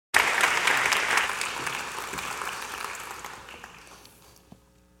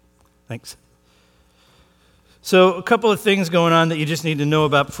Thanks. So a couple of things going on that you just need to know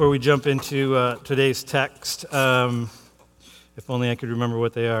about before we jump into today's text. If only I could remember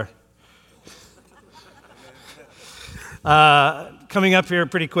what they are. Coming up here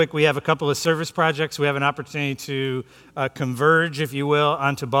pretty quick, we have a couple of service projects. We have an opportunity to converge, if you will,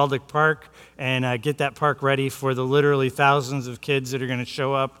 onto Baldock Park and get that park ready for the literally thousands of kids that are going to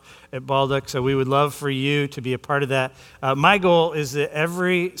show up at Baldock. So we would love for you to be a part of that. My goal is that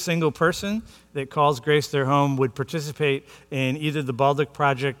every single person that calls Grace their home would participate in either the Baldock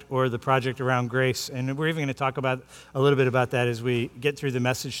Project or the project around Grace. And we're even going to talk about a little bit about that as we get through the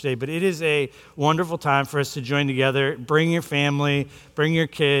message today. But it is a wonderful time for us to join together. Bring your family, bring your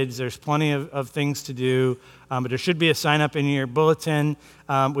kids. There's plenty of things to do. But there should be a sign-up in your bulletin.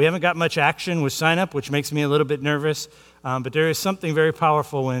 We haven't got much action with sign-up, which makes me a little bit nervous. But there is something very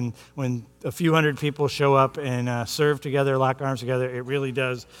powerful when a few hundred people show up and serve together, lock arms together. It really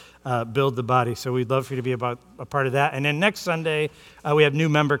does build the body. So we'd love for you to be a part of that. And then next Sunday, we have new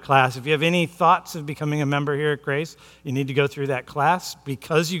member class. If you have any thoughts of becoming a member here at Grace, you need to go through that class.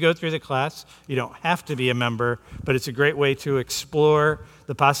 Because you go through the class, you don't have to be a member, but it's a great way to explore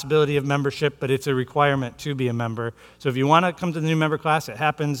the possibility of membership, but it's a requirement to be a member. So if you want to come to the new member class, it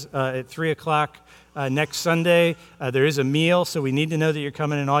happens at 3 o'clock. Next Sunday, there is a meal, so we need to know that you're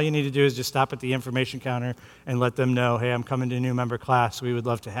coming, and all you need to do is just stop at the information counter and let them know, hey, I'm coming to a new member class. We would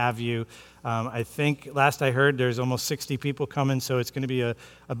love to have you. I think last I heard there's almost 60 people coming, so it's going to be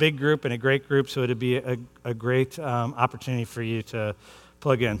a big group and a great group, so it'd be a great opportunity for you to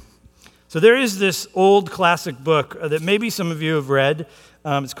plug in. So there is this old classic book that maybe some of you have read.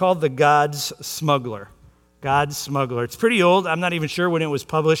 It's called The God's Smuggler. God's Smuggler. It's pretty old. I'm not even sure when it was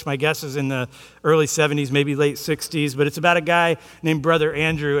published. My guess is in the early 70s, maybe late 60s. But it's about a guy named Brother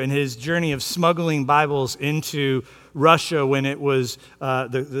Andrew and his journey of smuggling Bibles into Russia when it was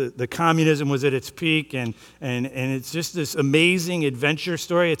the communism was at its peak, and it's just this amazing adventure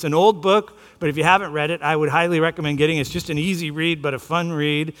story. It's an old book, but if you haven't read it, I would highly recommend getting it. It's just an easy read, but a fun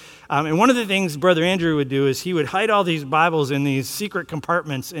read. And one of the things Brother Andrew would do is he would hide all these Bibles in these secret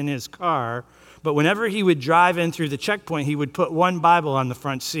compartments in his car. But whenever he would drive in through the checkpoint, he would put one Bible on the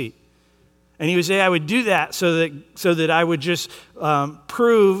front seat. And he would say, I would do that so that I would just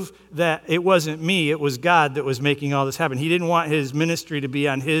prove that it wasn't me, it was God that was making all this happen. He didn't want his ministry to be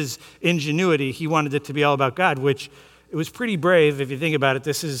on his ingenuity. He wanted it to be all about God, which it was pretty brave if you think about it.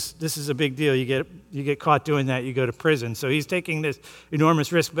 This is a big deal. You get caught doing that, you go to prison. So he's taking this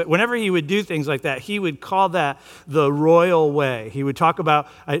enormous risk. But whenever he would do things like that, he would call that the royal way. He would talk about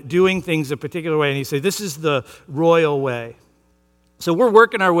doing things a particular way, and he'd say, this is the royal way. So we're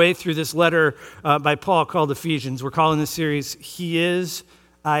working our way through this letter by Paul called Ephesians. We're calling this series, He Is,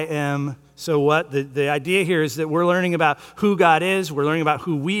 I Am, So What? The idea here is that we're learning about who God is, we're learning about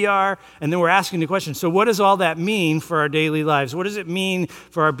who we are, and then we're asking the question, so what does all that mean for our daily lives? What does it mean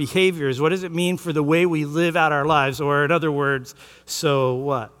for our behaviors? What does it mean for the way we live out our lives? Or in other words, so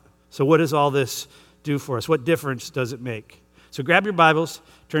what? So what does all this do for us? What difference does it make? So grab your Bibles,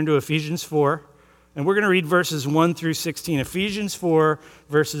 turn to Ephesians 4, and we're going to read verses 1 through 16. Ephesians 4,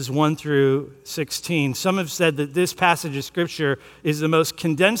 verses 1 through 16. Some have said that this passage of Scripture is the most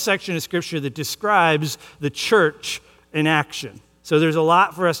condensed section of Scripture that describes the church in action. So there's a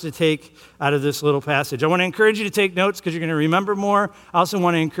lot for us to take out of this little passage. I want to encourage you to take notes because you're going to remember more. I also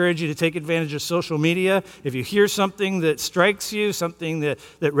want to encourage you to take advantage of social media. If you hear something that strikes you, something that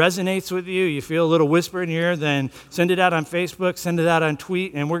resonates with you, you feel a little whisper in your ear, then send it out on Facebook, send it out on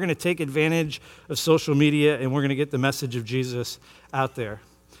tweet, and we're going to take advantage of social media, and we're going to get the message of Jesus out there.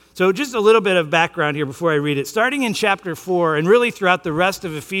 So just a little bit of background here before I read it. Starting in chapter 4 and really throughout the rest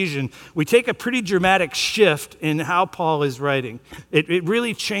of Ephesians, we take a pretty dramatic shift in how Paul is writing. It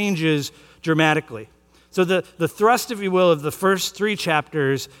really changes dramatically. So the thrust, if you will, of the first 3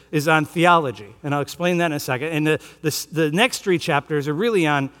 chapters is on theology, and I'll explain that in a second. And the next 3 chapters are really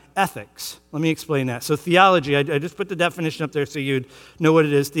on ethics. Let me explain that. So theology, I just put the definition up there so you'd know what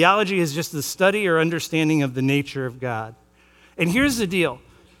it is. Theology is just the study or understanding of the nature of God. And here's the deal.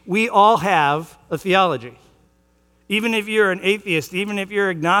 We all have a theology. Even if you're an atheist, even if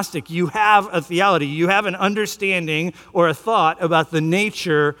you're agnostic, you have a theology. You have an understanding or a thought about the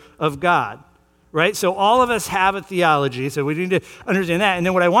nature of God, right? So all of us have a theology, so we need to understand that. And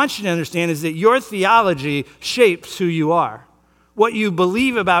then what I want you to understand is that your theology shapes who you are. What you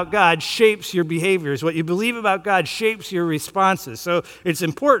believe about God shapes your behaviors. What you believe about God shapes your responses. So it's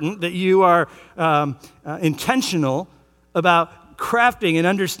important that you are intentional about crafting and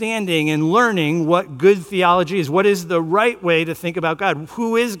understanding and learning what good theology is. What is the right way to think about God?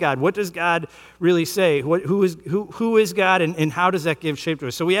 Who is God? What does God really say? Who is God, and how does that give shape to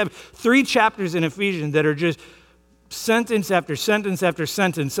us? So we have 3 chapters in Ephesians that are just sentence after sentence after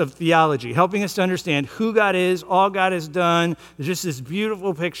sentence of theology, helping us to understand who God is, all God has done. There's just this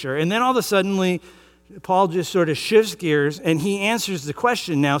beautiful picture. And then all of a sudden, Paul just sort of shifts gears, and he answers the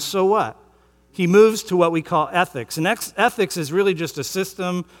question now, so what? He moves to what we call ethics. And ethics is really just a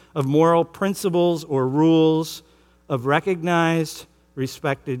system of moral principles or rules of recognized,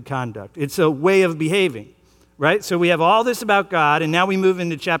 respected conduct. It's a way of behaving, right? So we have all this about God, and now we move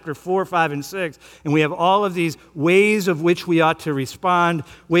into chapter 4, 5, and 6, and we have all of these ways of which we ought to respond,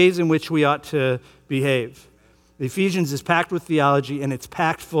 ways in which we ought to behave. Ephesians is packed with theology, and it's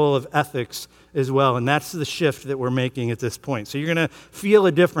packed full of ethics as well, and that's the shift that we're making at this point. So you're going to feel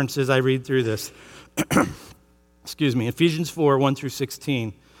a difference as I read through this. Excuse me. Ephesians 4, 1 through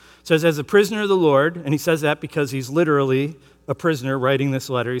 16 says, as a prisoner of the Lord, and he says that because he's literally a prisoner writing this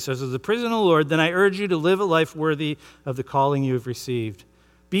letter. He says, as a prisoner of the Lord, then I urge you to live a life worthy of the calling you have received.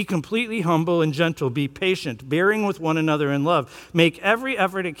 Be completely humble and gentle. Be patient, bearing with one another in love. Make every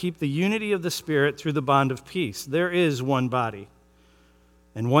effort to keep the unity of the Spirit through the bond of peace. There is one body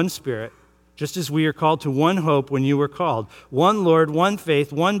and one Spirit, just as we are called to one hope when you were called. One Lord, one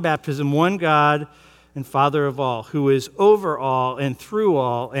faith, one baptism, one God and Father of all, who is over all and through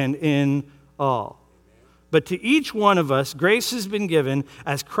all and in all. But to each one of us, grace has been given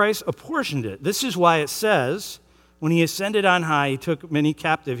as Christ apportioned it. This is why it says, when he ascended on high, he took many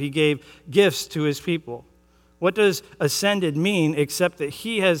captive. He gave gifts to his people. What does ascended mean except that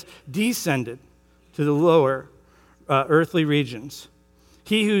he has descended to the lower earthly regions?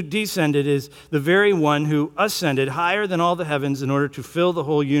 He who descended is the very one who ascended higher than all the heavens in order to fill the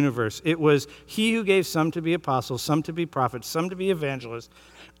whole universe. It was he who gave some to be apostles, some to be prophets, some to be evangelists,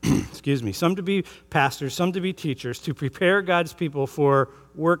 some to be pastors, some to be teachers, to prepare God's people for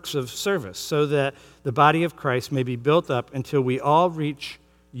works of service, so that the body of Christ may be built up until we all reach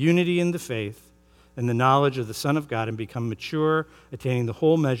unity in the faith and the knowledge of the Son of God and become mature, attaining the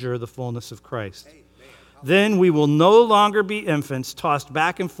whole measure of the fullness of Christ. Then we will no longer be infants, tossed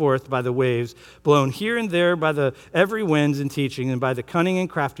back and forth by the waves, blown here and there by the every winds and teaching, and by the cunning and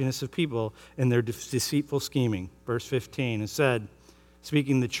craftiness of people in their deceitful scheming. Verse 15, it said,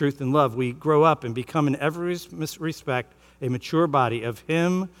 speaking the truth in love, we grow up and become in every respect a mature body of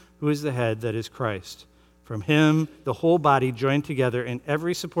him who is the head, that is Christ. From him, the whole body, joined together in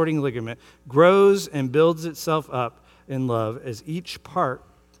every supporting ligament, grows and builds itself up in love as each part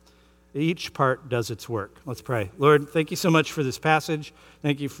does its work. Let's pray. Lord, thank you so much for this passage.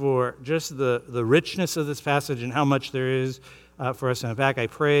 Thank you for just the richness of this passage and how much there is for us to unpack. I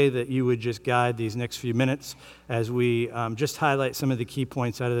pray that you would just guide these next few minutes as we just highlight some of the key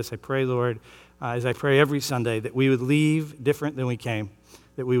points out of this. I pray, Lord, as I pray every Sunday, that we would leave different than we came,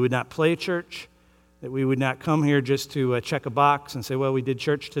 that we would not play church, that we would not come here just to check a box and say, well, we did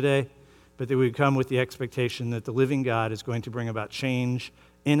church today, but that we would come with the expectation that the living God is going to bring about change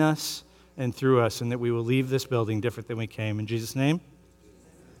in us and through us, and that we will leave this building different than we came. In Jesus' name,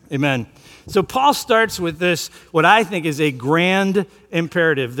 amen. So Paul starts with this, what I think is a grand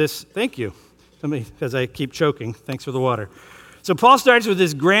imperative. Thank you, because I keep choking. Thanks for the water. So Paul starts with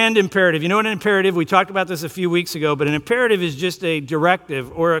this grand imperative. You know what an imperative? We talked about this a few weeks ago, but an imperative is just a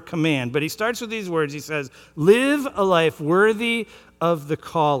directive or a command. But he starts with these words. He says, live a life worthy of the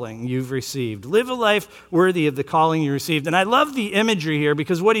calling you've received. Live a life worthy of the calling you received. And I love the imagery here,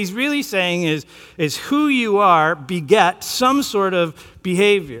 because what he's really saying is who you are begets some sort of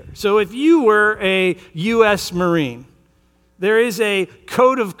behavior. So if you were a U.S. Marine, there is a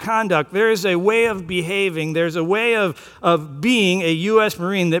code of conduct. There is a way of behaving. There's a way of being a U.S.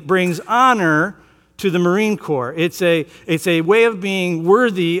 Marine that brings honor to the Marine Corps. It's a way of being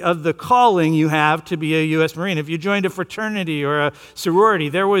worthy of the calling you have to be a U.S. Marine. If you joined a fraternity or a sorority,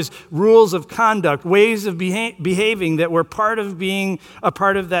 there was rules of conduct, ways of behaving that were part of being a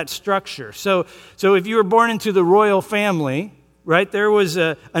part of that structure. So if you were born into the royal family, right, there was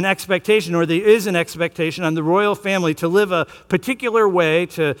an expectation, or there is an expectation on the royal family to live a particular way,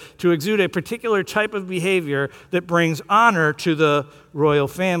 to exude a particular type of behavior that brings honor to the royal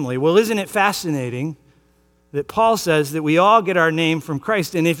family. Well, isn't it fascinating that Paul says that we all get our name from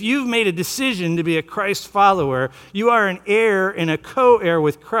Christ? And if you've made a decision to be a Christ follower, you are an heir and a co-heir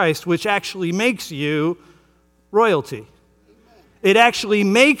with Christ, which actually makes you royalty. It actually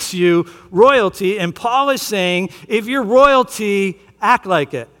makes you royalty. And Paul is saying, if you're royalty, act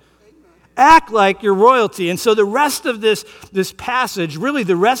like it. act like you're royalty. And so the rest of this passage, really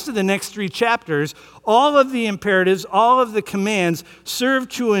the rest of the next 3 chapters, all of the imperatives, all of the commands serve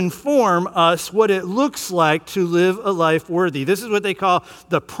to inform us what it looks like to live a life worthy. This is what they call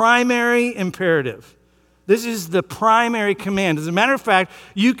the primary imperative. This is the primary command. As a matter of fact,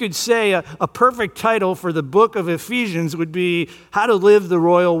 you could say a perfect title for the book of Ephesians would be How to Live the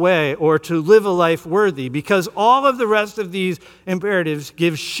Royal Way, or To Live a Life Worthy, because all of the rest of these imperatives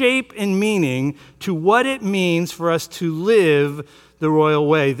give shape and meaning to what it means for us to live the royal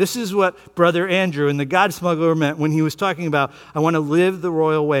way. This is what Brother Andrew and the God Smuggler meant when he was talking about, I want to live the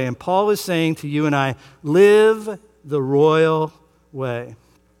royal way. And Paul is saying to you and I, live the royal way.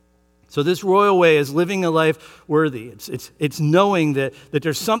 So this royal way is living a life worthy. It's knowing that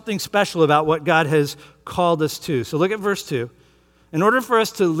there's something special about what God has called us to. So look at verse 2. In order for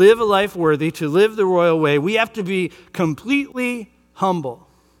us to live a life worthy, to live the royal way, we have to be completely humble.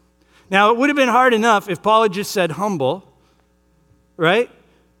 Now, it would have been hard enough if Paul had just said humble, right?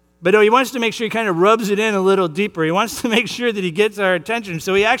 But he wants to make sure he kind of rubs it in a little deeper. He wants to make sure that he gets our attention.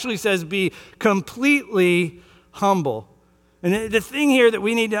 So he actually says be completely humble. And the thing here that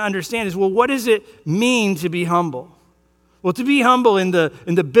we need to understand is, well, what does it mean to be humble? Well, to be humble in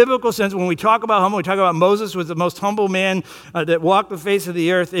the biblical sense, when we talk about humble, we talk about Moses was the most humble man that walked the face of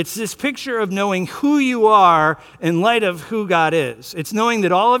the earth. It's this picture of knowing who you are in light of who God is. It's knowing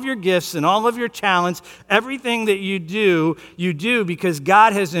that all of your gifts and all of your talents, everything that you do because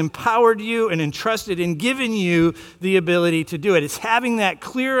God has empowered you and entrusted and given you the ability to do it. It's having that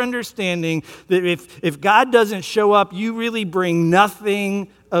clear understanding that if God doesn't show up, you really bring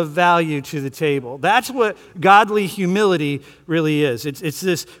nothing of value to the table. That's what godly humility really is. It's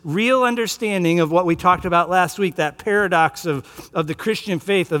this real understanding of what we talked about last week, that paradox of the Christian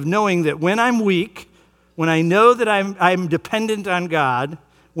faith, of knowing that when I'm weak, when I know that I'm dependent on God,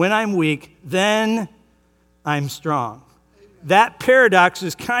 when I'm weak, then I'm strong. That paradox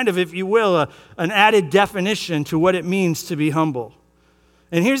is kind of, if you will, an added definition to what it means to be humble.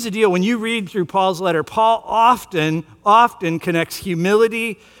 And here's the deal. When you read through Paul's letter, Paul often connects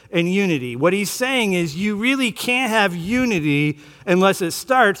humility and unity. What he's saying is you really can't have unity unless it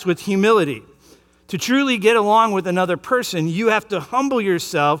starts with humility. To truly get along with another person, you have to humble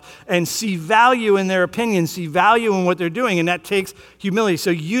yourself and see value in their opinion, see value in what they're doing, and that takes humility.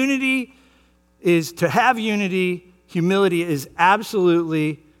 So humility is humility is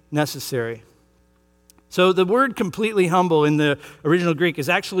absolutely necessary. So the word completely humble in the original Greek is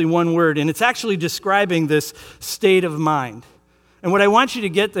actually one word, and it's actually describing this state of mind. And what I want you to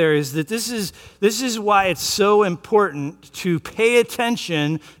get there is that this is why it's so important to pay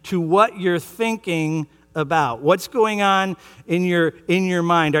attention to what you're thinking about. What's going on in your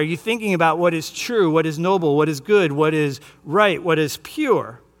mind? Are you thinking about what is true, what is noble, what is good, what is right, what is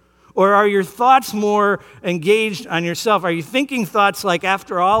pure? Or are your thoughts more engaged on yourself? Are you thinking thoughts like,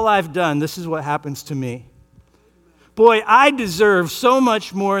 after all I've done, this is what happens to me? Boy, I deserve so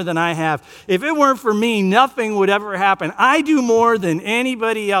much more than I have. If it weren't for me, nothing would ever happen. I do more than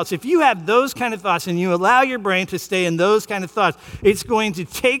anybody else. If you have those kind of thoughts and you allow your brain to stay in those kind of thoughts, it's going to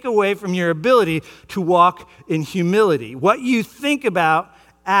take away from your ability to walk in humility. What you think about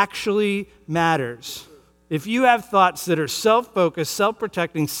actually matters. If you have thoughts that are self-focused,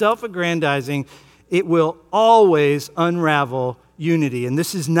 self-protecting, self-aggrandizing, it will always unravel unity. And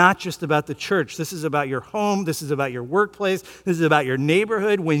this is not just about the church. This is about your home. This is about your workplace. This is about your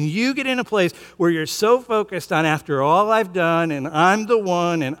neighborhood. When you get in a place where you're so focused on, after all I've done, and I'm the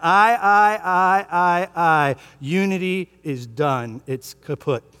one, and I, unity is done. It's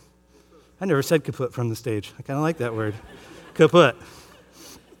kaput. I never said kaput from the stage. I kind of like that word. Kaput.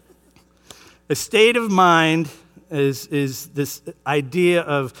 A state of mind is this idea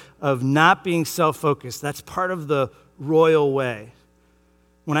of not being self-focused. That's part of the royal way.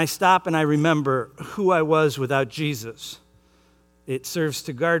 When I stop and I remember who I was without Jesus, it serves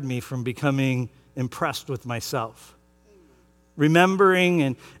to guard me from becoming impressed with myself.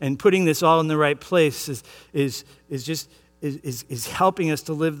 Remembering and putting this all in the right place is helping us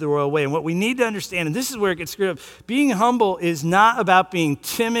to live the royal way. And what we need to understand, and this is where it gets screwed up, being humble is not about being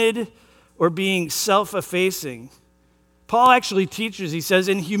timid or being self-effacing. Paul actually teaches, he says,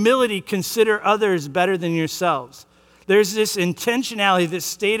 in humility, consider others better than yourselves. There's this intentionality, this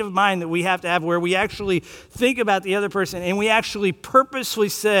state of mind that we have to have where we actually think about the other person and we actually purposely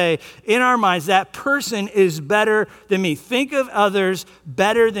say in our minds, that person is better than me. Think of others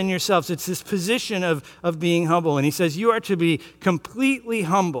better than yourselves. It's this position of being humble. And he says you are to be completely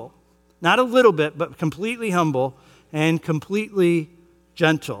humble, not a little bit, but completely humble and completely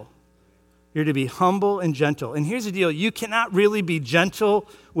gentle. You're to be humble and gentle. And here's the deal. You cannot really be gentle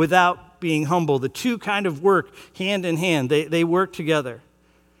without being humble. The two kind of work hand in hand. They work together.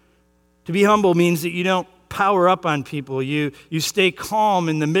 To be humble means that you don't power up on people. You stay calm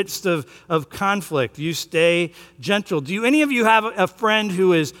in the midst of conflict. You stay gentle. Do any of you have a friend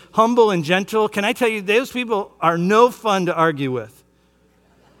who is humble and gentle? Can I tell you, those people are no fun to argue with.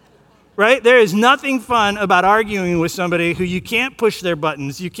 Right? There is nothing fun about arguing with somebody who you can't push their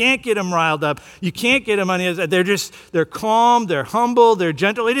buttons. You can't get them riled up. You can't get them on the other side. They're calm, they're humble, they're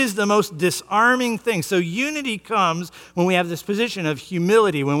gentle. It is the most disarming thing. So unity comes when we have this position of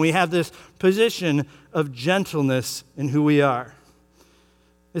humility, when we have this position of gentleness in who we are.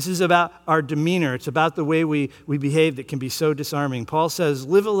 This is about our demeanor. It's about the way we behave that can be so disarming. Paul says,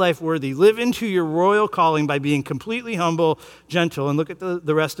 live a life worthy. Live into your royal calling by being completely humble, gentle. And look at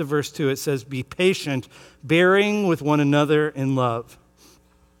the rest of verse 2. It says, be patient, bearing with one another in love.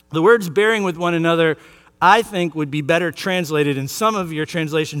 The words bearing with one another, I think, would be better translated, and some of your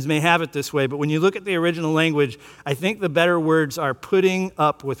translations may have it this way, but when you look at the original language, I think the better words are putting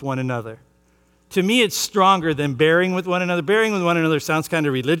up with one another. To me, it's stronger than bearing with one another. Bearing with one another sounds kind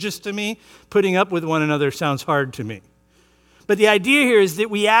of religious to me. Putting up with one another sounds hard to me. But the idea here is that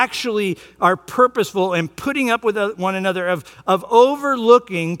we actually are purposeful in putting up with one another, of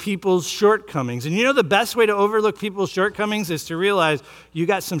overlooking people's shortcomings. And you know the best way to overlook people's shortcomings is to realize you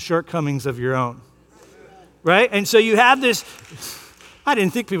got some shortcomings of your own. Right? And so you have this... I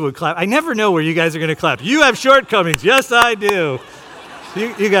didn't think people would clap. I never know where you guys are going to clap. You have shortcomings. Yes, I do.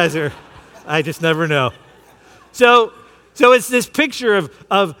 You guys are... I just never know. So it's this picture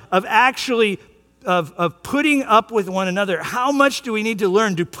of actually putting up with one another. How much do we need to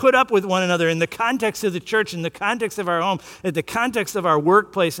learn to put up with one another in the context of the church, in the context of our home, in the context of our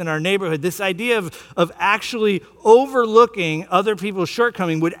workplace and our neighborhood? This idea of actually overlooking other people's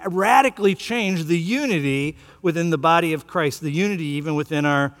shortcoming would radically change the unity within the body of Christ, the unity even within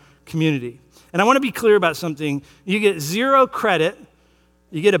our community. And I want to be clear about something. You get 0 credit.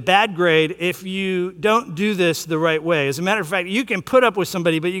 You get a bad grade if you don't do this the right way. As a matter of fact, you can put up with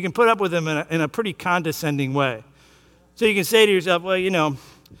somebody, but you can put up with them in a pretty condescending way. So you can say to yourself, well, you know,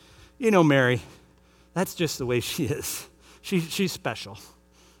 Mary, that's just the way she is. She's special.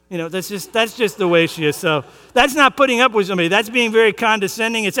 You know, that's just the way she is. So that's not putting up with somebody. That's being very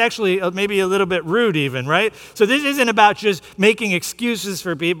condescending. It's actually maybe a little bit rude even, right? So this isn't about just making excuses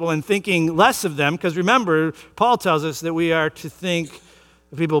for people and thinking less of them, because remember, Paul tells us that we are to think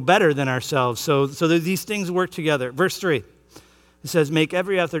people better than ourselves. So these things work together. Verse 3, it says, make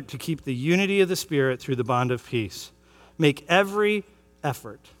every effort to keep the unity of the Spirit through the bond of peace. Make every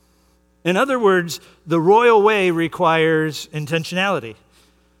effort. In other words, the royal way requires intentionality.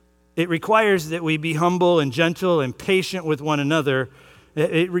 It requires that we be humble and gentle and patient with one another.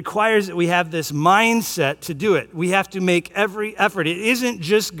 It requires that we have this mindset to do it. We have to make every effort. It isn't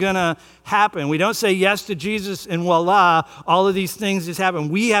just going to happen. We don't say yes to Jesus and voila, all of these things just happen.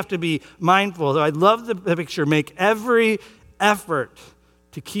 We have to be mindful. I love the picture. Make every effort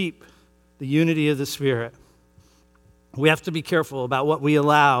to keep the unity of the Spirit. We have to be careful about what we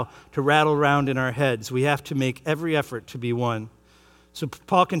allow to rattle around in our heads. We have to make every effort to be one. So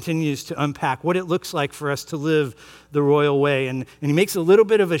Paul continues to unpack what it looks like for us to live the royal way. And he makes a little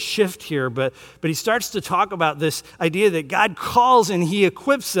bit of a shift here, but he starts to talk about this idea that God calls and he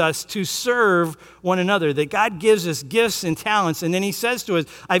equips us to serve one another, that God gives us gifts and talents. And then he says to us,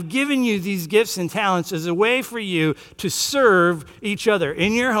 I've given you these gifts and talents as a way for you to serve each other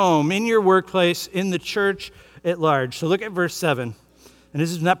in your home, in your workplace, in the church at large. So look at verse 7. And this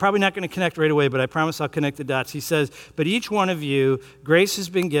is probably not going to connect right away, but I promise I'll connect the dots. He says, but each one of you, grace has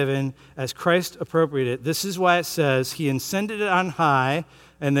been given as Christ appropriated. This is why it says he ascended on high.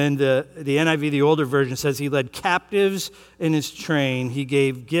 And then the NIV, the older version, says he led captives in his train. He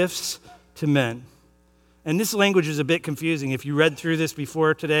gave gifts to men. And this language is a bit confusing. If you read through this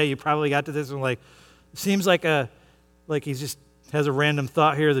before today, you probably got to this and it seems like he's just has a random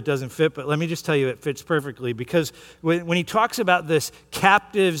thought here that doesn't fit, but let me just tell you it fits perfectly, because when he talks about this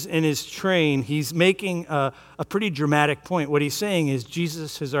captives in his train, he's making a pretty dramatic point. What he's saying is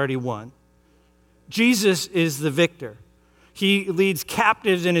Jesus has already won. Jesus is the victor. He leads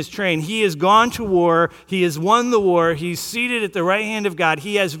captives in his train. He has gone to war. He has won the war. He's seated at the right hand of God.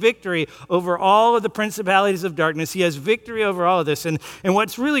 He has victory over all of the principalities of darkness. He has victory over all of this. And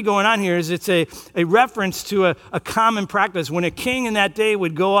what's really going on here is it's a reference to a common practice. When a king in that day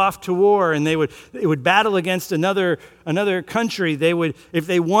would go off to war and they would battle against another country, if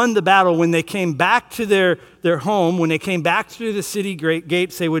they won the battle, when they came back to their home, when they came back through the city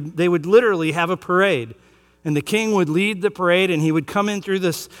gates, they would literally have a parade. And the king would lead the parade, and he would come in through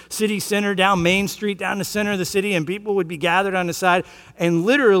the city center, down Main Street, down the center of the city, and people would be gathered on the side. And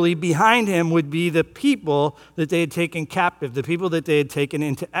literally behind him would be the people that they had taken captive, the people that they had taken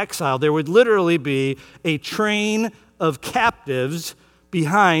into exile. There would literally be a train of captives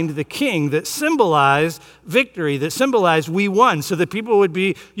behind the king that symbolized victory, that symbolized we won. So the people would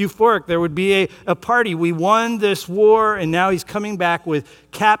be euphoric. There would be a party. We won this war, and now he's coming back with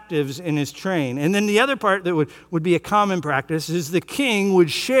captives in his train. And then the other part that would be a common practice is the king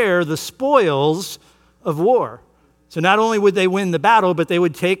would share the spoils of war. So not only would they win the battle, but they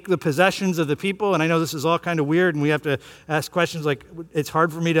would take the possessions of the people. And I know this is all kind of weird, and we have to ask questions like, it's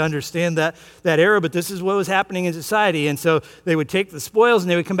hard for me to understand that era, but this is what was happening in society. And so they would take the spoils, and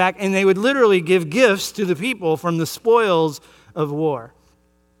they would come back, and they would literally give gifts to the people from the spoils of war.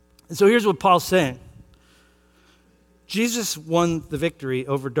 And so here's what Paul's saying. Jesus won the victory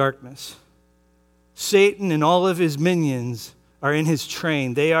over darkness. Satan and all of his minions are in his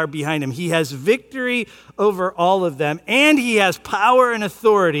train. They are behind him. He has victory over all of them, and he has power and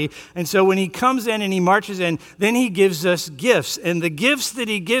authority. And so when he comes in and he marches in, then he gives us gifts. And the gifts that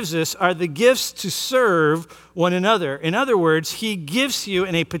he gives us are the gifts to serve one another. In other words, he gifts you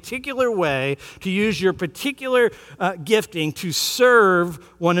in a particular way to use your particular gifting to serve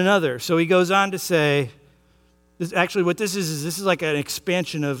one another. So he goes on to say, what this is like an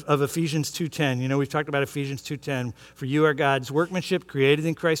expansion of Ephesians 2:10. You know, we've talked about Ephesians 2:10. For you are God's workmanship, created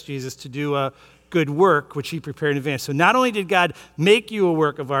in Christ Jesus to do a good work, which he prepared in advance. So not only did God make you a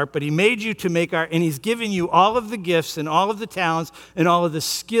work of art, but he made you to make art, and he's given you all of the gifts and all of the talents and all of the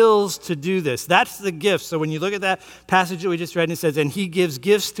skills to do this. That's the gift. So when you look at that passage that we just read, and it says, and he gives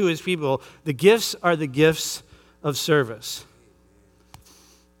gifts to his people, the gifts are the gifts of service.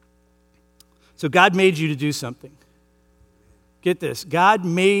 So God made you to do something. Get this. God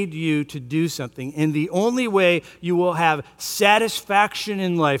made you to do something, and the only way you will have satisfaction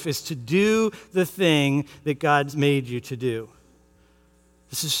in life is to do the thing that God's made you to do.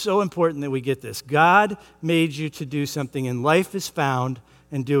 This is so important that we get this. God made you to do something, and life is found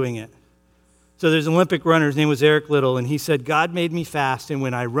in doing it. So there's an Olympic runner, his name was Eric Liddell, and he said, God made me fast, and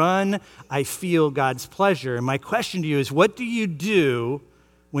when I run, I feel God's pleasure. And my question to you is, what do you do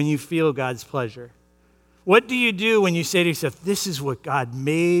when you feel God's pleasure? What do you do when you say to yourself, this is what God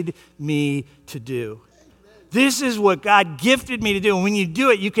made me to do? This is what God gifted me to do. And when you do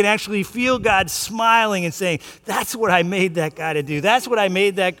it, you can actually feel God smiling and saying, that's what I made that guy to do. That's what I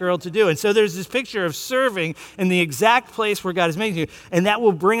made that girl to do. And so there's this picture of serving in the exact place where God has made you, and that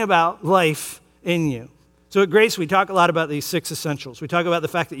will bring about life in you. So at Grace, we talk a lot about these 6 essentials. We talk about the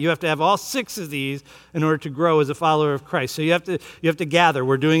fact that you have to have all 6 of these in order to grow as a follower of Christ. So you have to gather.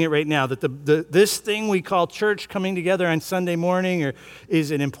 We're doing it right now. That this thing we call church, coming together on Sunday morning,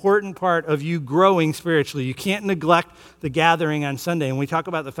 is an important part of you growing spiritually. You can't neglect the gathering on Sunday. And we talk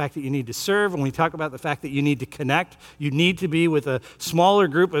about the fact that you need to serve, and we talk about the fact that you need to connect. You need to be with a smaller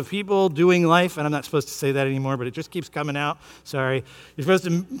group of people doing life. And I'm not supposed to say that anymore, but it just keeps coming out. Sorry. You're supposed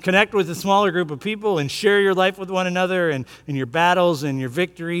to connect with a smaller group of people and share your life with one another and your battles and your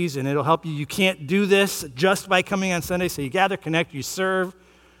victories, and it'll help you. You can't do this just by coming on Sunday, so you gather, connect, you serve.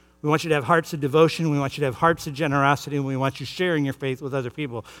 We want you to have hearts of devotion. We want you to have hearts of generosity, and we want you sharing your faith with other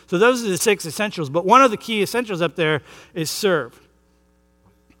people. So those are the 6 essentials, but one of the key essentials up there is serve.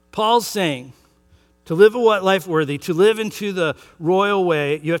 Paul's saying, to live a life worthy, to live into the royal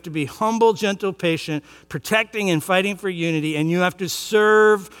way, you have to be humble, gentle, patient, protecting and fighting for unity, and you have to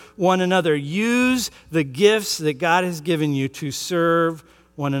serve one another. Use the gifts that God has given you to serve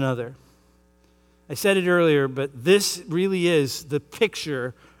one another. I said it earlier, but this really is the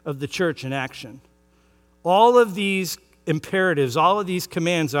picture of the church in action. All of these imperatives, all of these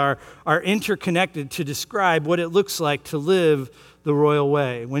commands are interconnected to describe what it looks like to live the royal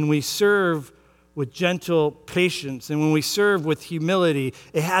way. When we serve with gentle patience, and when we serve with humility,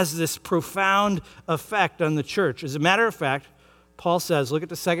 it has this profound effect on the church. As a matter of fact, Paul says, look at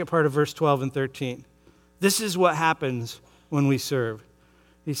the second part of verse 12 and 13. This is what happens when we serve.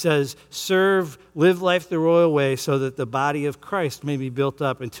 He says, serve, live life the royal way so that the body of Christ may be built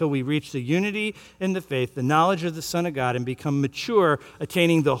up until we reach the unity in the faith, the knowledge of the Son of God, and become mature,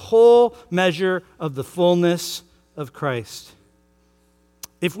 attaining the whole measure of the fullness of Christ.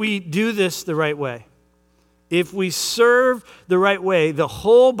 If we do this the right way, if we serve the right way, the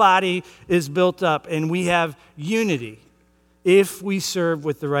whole body is built up and we have unity if we serve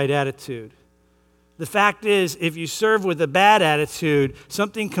with the right attitude. The fact is, if you serve with a bad attitude,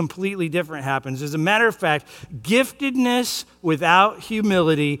 something completely different happens. As a matter of fact, giftedness without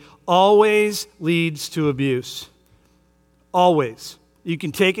humility always leads to abuse. Always. You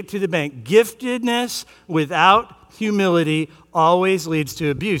can take it to the bank. Giftedness without humility always leads to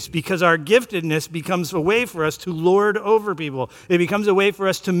abuse, because our giftedness becomes a way for us to lord over people. It becomes a way for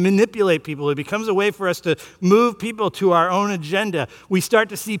us to manipulate people. It becomes a way for us to move people to our own agenda. We start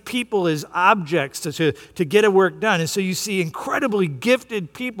to see people as objects to get a work done. And so you see incredibly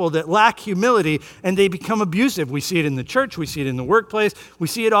gifted people that lack humility, and they become abusive. We see it in the church. We see it in the workplace. We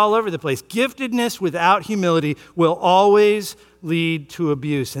see it all over the place. Giftedness without humility will always lead to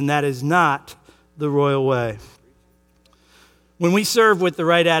abuse, and that is not the royal way. When we serve with the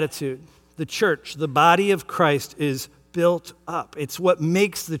right attitude, the church, the body of Christ, is built up. It's what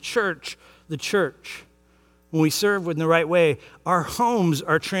makes the church the church. When we serve in the right way, our homes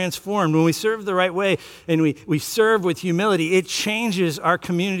are transformed. When we serve the right way and we serve with humility, it changes our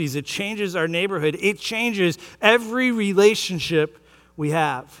communities. It changes our neighborhood. It changes every relationship we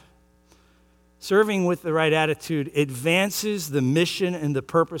have. Serving with the right attitude advances the mission and the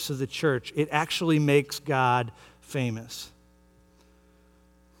purpose of the church. It actually makes God famous.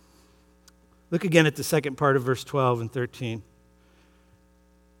 Look again at the second part of verse 12 and 13.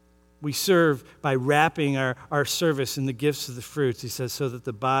 We serve by wrapping our service in the gifts of the fruits. He says, so that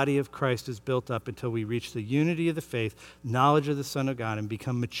the body of Christ is built up until we reach the unity of the faith, knowledge of the Son of God, and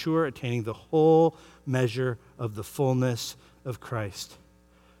become mature, attaining the whole measure of the fullness of Christ.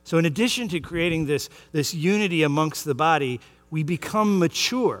 So in addition to creating this unity amongst the body, we become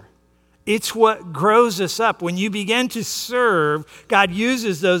mature. It's what grows us up. When you begin to serve, God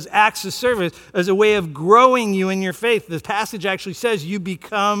uses those acts of service as a way of growing you in your faith. The passage actually says you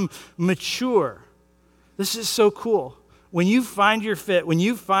become mature. This is so cool. When you find your fit, when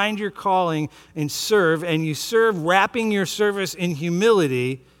you find your calling and you serve wrapping your service in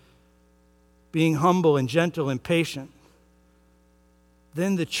humility, being humble and gentle and patient,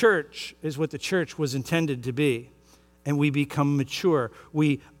 then the church is what the church was intended to be. And we become mature.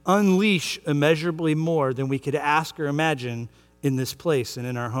 We unleash immeasurably more than we could ask or imagine in this place and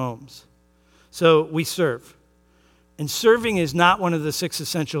in our homes. So we serve. And serving is not one of the 6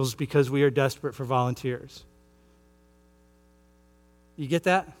 essentials because we are desperate for volunteers. You get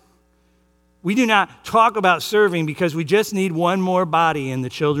that? We do not talk about serving because we just need one more body in the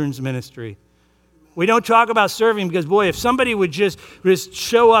children's ministry. We don't talk about serving because, boy, if somebody would just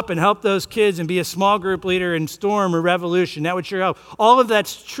show up and help those kids and be a small group leader in Storm or Revolution, that would sure help. All of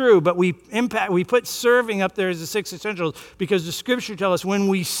that's true, but we put serving up there as the 6 essentials because the Scripture tells us when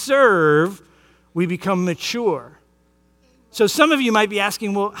we serve, we become mature. So some of you might be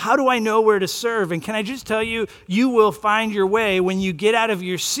asking, well, how do I know where to serve? And can I just tell you, you will find your way when you get out of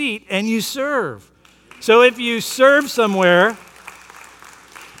your seat and you serve. So if you serve somewhere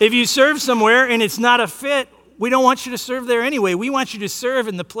and it's not a fit, we don't want you to serve there anyway. We want you to serve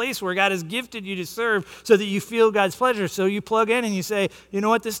in the place where God has gifted you to serve so that you feel God's pleasure. So you plug in and you say, you know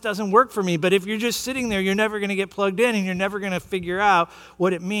what, this doesn't work for me. But if you're just sitting there, you're never going to get plugged in and you're never going to figure out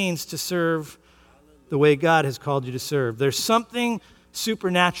what it means to serve the way God has called you to serve. There's something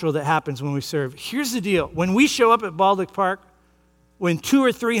supernatural that happens when we serve. Here's the deal. When we show up at Baldock Park, when 200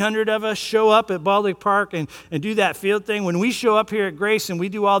 or 300 of us show up at Baldock Park and do that field thing, when we show up here at Grace and we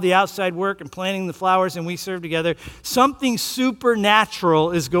do all the outside work and planting the flowers and we serve together, something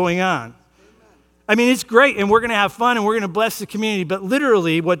supernatural is going on. I mean, it's great, and we're going to have fun, and we're going to bless the community, but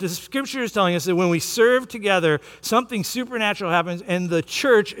literally what the Scripture is telling us is that when we serve together, something supernatural happens, and the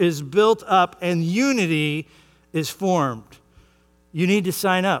church is built up, and unity is formed. You need to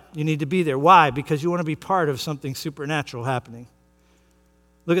sign up. You need to be there. Why? Because you want to be part of something supernatural happening.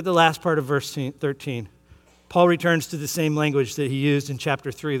 Look at the last part of verse 13. Paul returns to the same language that he used in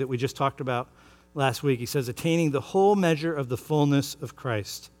chapter 3 that we just talked about last week. He says, attaining the whole measure of the fullness of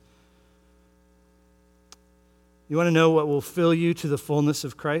Christ. You want to know what will fill you to the fullness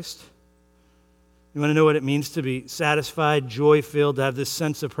of Christ? You want to know what it means to be satisfied, joy-filled, to have this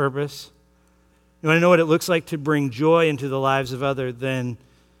sense of purpose? You want to know what it looks like to bring joy into the lives of others? Then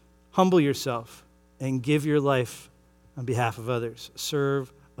humble yourself and give your life on behalf of others. Serve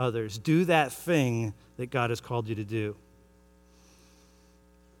others. Do that thing that God has called you to do.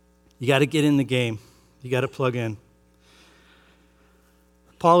 You got to get in the game. You got to plug in.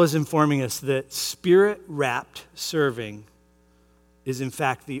 Paul is informing us that spirit-wrapped serving is in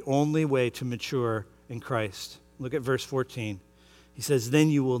fact the only way to mature in Christ. Look at verse 14. He says, then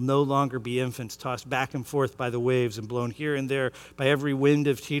you will no longer be infants, tossed back and forth by the waves and blown here and there by every wind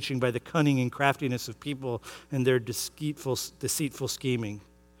of teaching, by the cunning and craftiness of people and their deceitful scheming.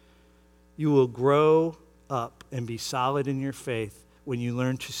 You will grow up and be solid in your faith when you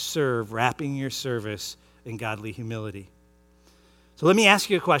learn to serve, wrapping your service in godly humility. So let me ask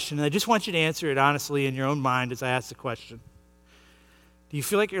you a question, and I just want you to answer it honestly in your own mind as I ask the question. Do you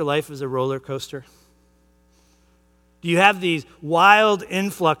feel like your life is a roller coaster? Do you have these wild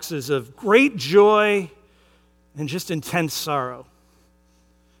influxes of great joy and just intense sorrow?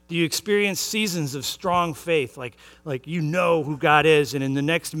 Do you experience seasons of strong faith, like you know who God is, and in the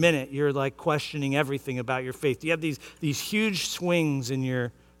next minute you're like questioning everything about your faith? Do you have these huge swings in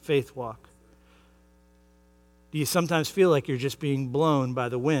your faith walk? Do you sometimes feel like you're just being blown by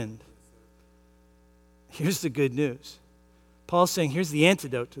the wind? Here's the good news. Paul's saying, here's the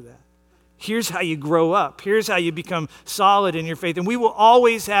antidote to that. Here's how you grow up. Here's how you become solid in your faith. And we will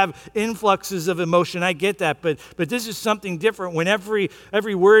always have influxes of emotion. I get that. But this is something different when every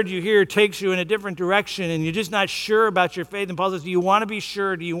word you hear takes you in a different direction and you're just not sure about your faith. And Paul says, do you want to be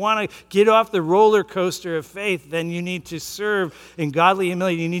sure? Do you want to get off the roller coaster of faith? Then you need to serve in godly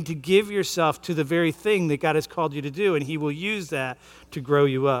humility. You need to give yourself to the very thing that God has called you to do. And he will use that to grow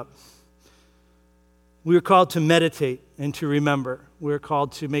you up. We are called to meditate and to remember. We're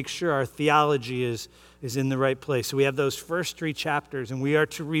called to make sure our theology is in the right place. So we have those first 3 chapters, and we are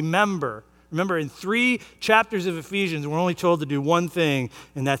to remember. Remember, in 3 chapters of Ephesians, we're only told to do one thing,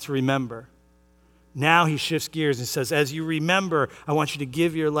 and that's remember. Now he shifts gears and says, as you remember, I want you to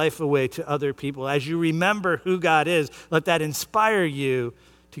give your life away to other people. As you remember who God is, let that inspire you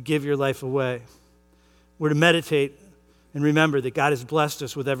to give your life away. We're to meditate and remember that God has blessed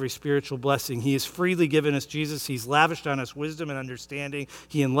us with every spiritual blessing. He has freely given us Jesus. He's lavished on us wisdom and understanding.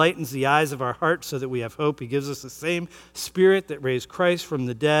 He enlightens the eyes of our hearts so that we have hope. He gives us the same Spirit that raised Christ from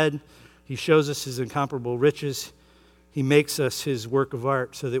the dead. He shows us his incomparable riches. He makes us his work of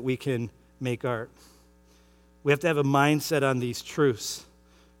art so that we can make art. We have to have a mindset on these truths.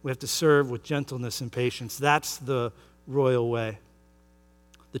 We have to serve with gentleness and patience. That's the royal way.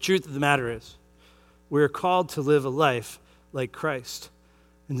 The truth of the matter is, we are called to live a life like Christ.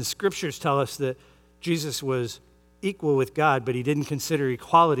 And the scriptures tell us that Jesus was equal with God, but he didn't consider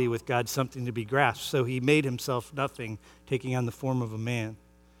equality with God something to be grasped. So he made himself nothing, taking on the form of a man.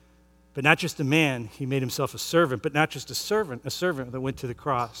 But not just a man, he made himself a servant, but not just a servant that went to the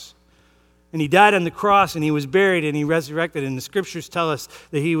cross. And he died on the cross, and he was buried, and he resurrected. And the scriptures tell us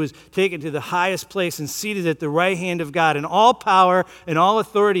that he was taken to the highest place and seated at the right hand of God. And all power and all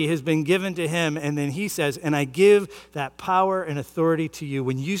authority has been given to him. And then he says, and I give that power and authority to you.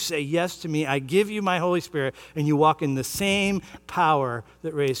 When you say yes to me, I give you my Holy Spirit, and you walk in the same power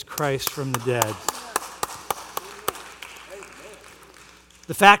that raised Christ from the dead.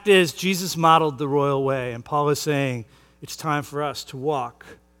 The fact is, Jesus modeled the royal way, and Paul is saying it's time for us to walk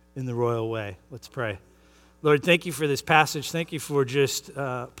in the royal way. Let's pray. Lord, thank you for this passage. Thank you for just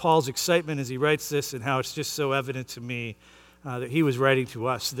Paul's excitement as he writes this and how it's just so evident to me that he was writing to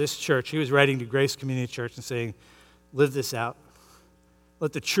us, this church. He was writing to Grace Community Church and saying, live this out.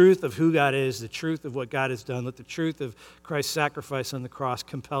 Let the truth of who God is, the truth of what God has done, let the truth of Christ's sacrifice on the cross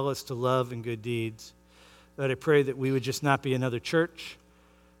compel us to love and good deeds. Lord, I pray that we would just not be another church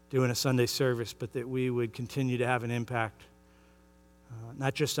doing a Sunday service, but that we would continue to have an impact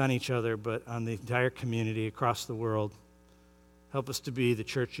not just on each other, but on the entire community across the world. Help us to be the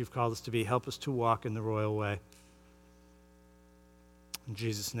church you've called us to be. Help us to walk in the royal way. In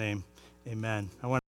Jesus' name, amen.